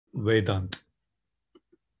Vedhanth.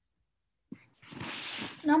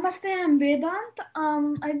 Namaste, I'm Vedhanth.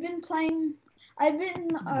 I've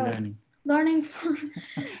been learning for,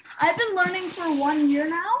 I've been learning for 1 year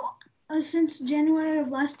now, since January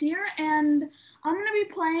of last year, and I'm going to be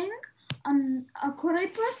playing a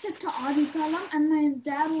koraippu set to Adi Talam, and my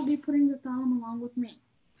dad will be putting the talam along with me.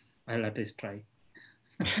 I'll at least try.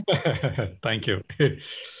 Thank you.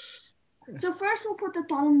 So first we'll put the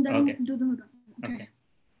talam, then Okay. we'll do the mridangam. Okay.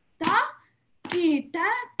 Thakita,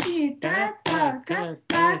 kita, thaka,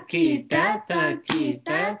 thakita,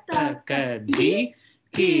 thakita, thaka, di,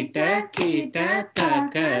 kita, kita,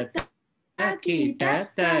 thaka, thakita,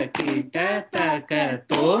 thakita, thaka,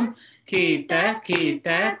 tom, kita,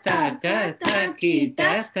 kita, thaka,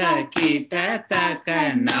 thakita, thakita,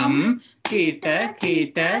 thaka, nam, kita,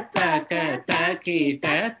 kita, thaka,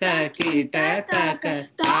 thakita, thakita, thaka,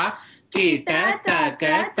 ta, kita,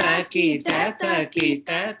 thaka, thakita,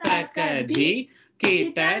 thakita, thaka, di,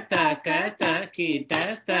 kita, thaka,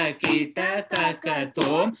 thakita, thakita, thaka,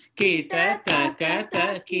 tom, kita, thaka,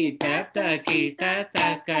 thakita, thakita,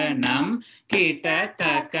 thaka, nam, kita,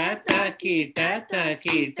 thaka, thakita,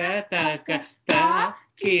 thakita, thaka, ta,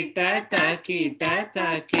 kita, thakita,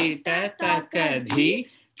 thakita, thaka, di,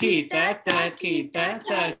 kita, thakita,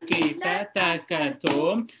 thakita, thaka,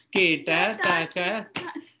 tom, kita, thaka,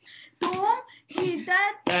 tom, kita,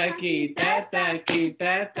 thakita,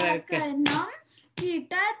 thakita, thaka, nam,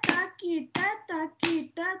 kita, thakita,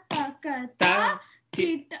 thakita, thaka, ta,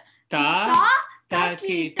 kita, ta,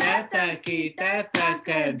 thakita, thakita,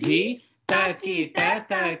 thaka, di, thakita,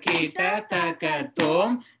 thakita, thaka,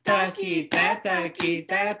 tom, thakita,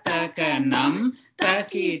 thakita, thaka, nam,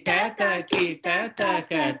 thakita, thakita,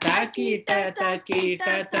 thaka, thakita,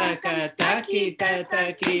 thakita, thaka, thakita,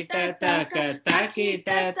 thakita, thaka,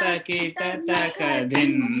 thakita, thakita, thaka,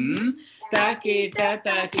 dhin, thakita,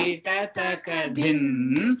 thakita, thaka,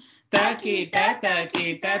 dhin, thakita,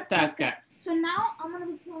 thakita, thaka. So now I'm going to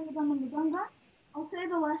be playing with the mridangam. I'll say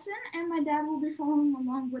the lesson and my dad will be following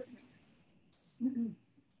along with me.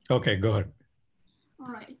 Okay, go ahead. All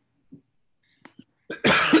right.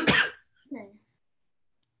 Okay.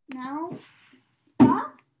 Now,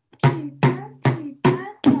 ta, kita, kita,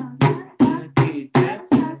 taka, kita,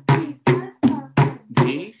 takita, taka,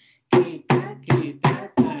 di, kita, kita,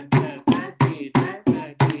 taka, takita,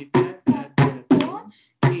 takita, taka, to,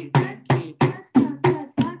 kita, kita, taka,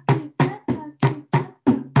 takita, takita,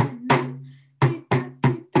 taka, nam, kita,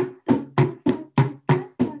 kita,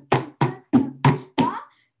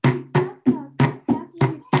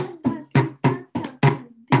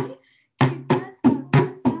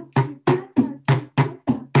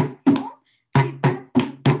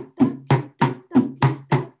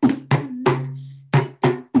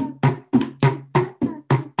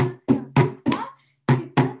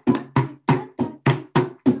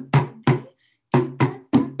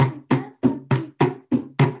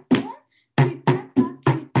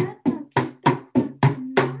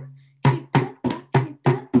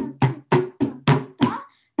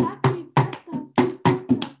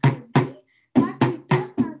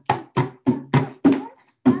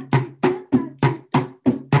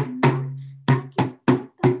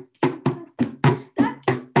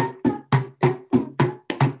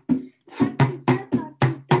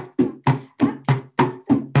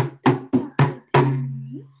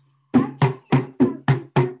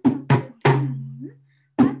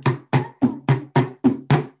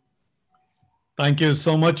 Thank you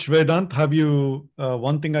so much, Vedhanth. Have you,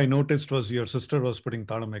 one thing I noticed was your sister was putting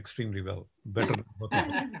talam extremely well. Better than both of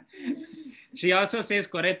you. She also says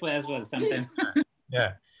koraippu as well sometimes.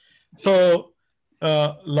 Yeah. So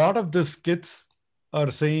a lot of these kids are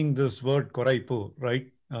saying this word koraippu,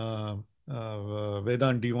 right?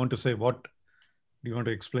 Vedhanth, do you want to say what? Do you want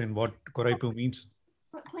to explain what koraippu means?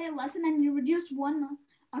 Play a lesson and you reduce one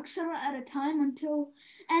akshara at a time until,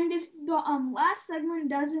 and if the last segment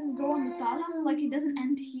doesn't go on the talam, like it doesn't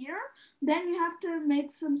end here, then you have to make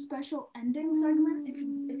some special ending segment, if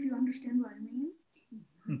you understand what I mean.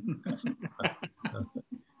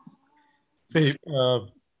 See,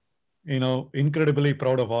 incredibly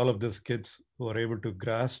proud of all of these kids who are able to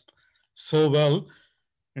grasp so well.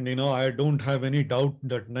 And, I don't have any doubt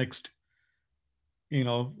that next,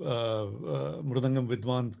 Mridangam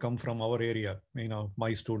Vidwanth come from our area,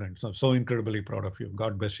 my students. I'm so incredibly proud of you.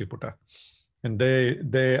 God bless you, Putta. And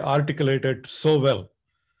they articulated so well.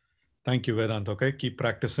 Thank you, Vedhanth. Okay, keep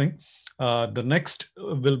practicing. The next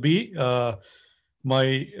will be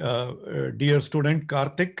my dear student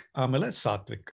Karthik Amele Satvik.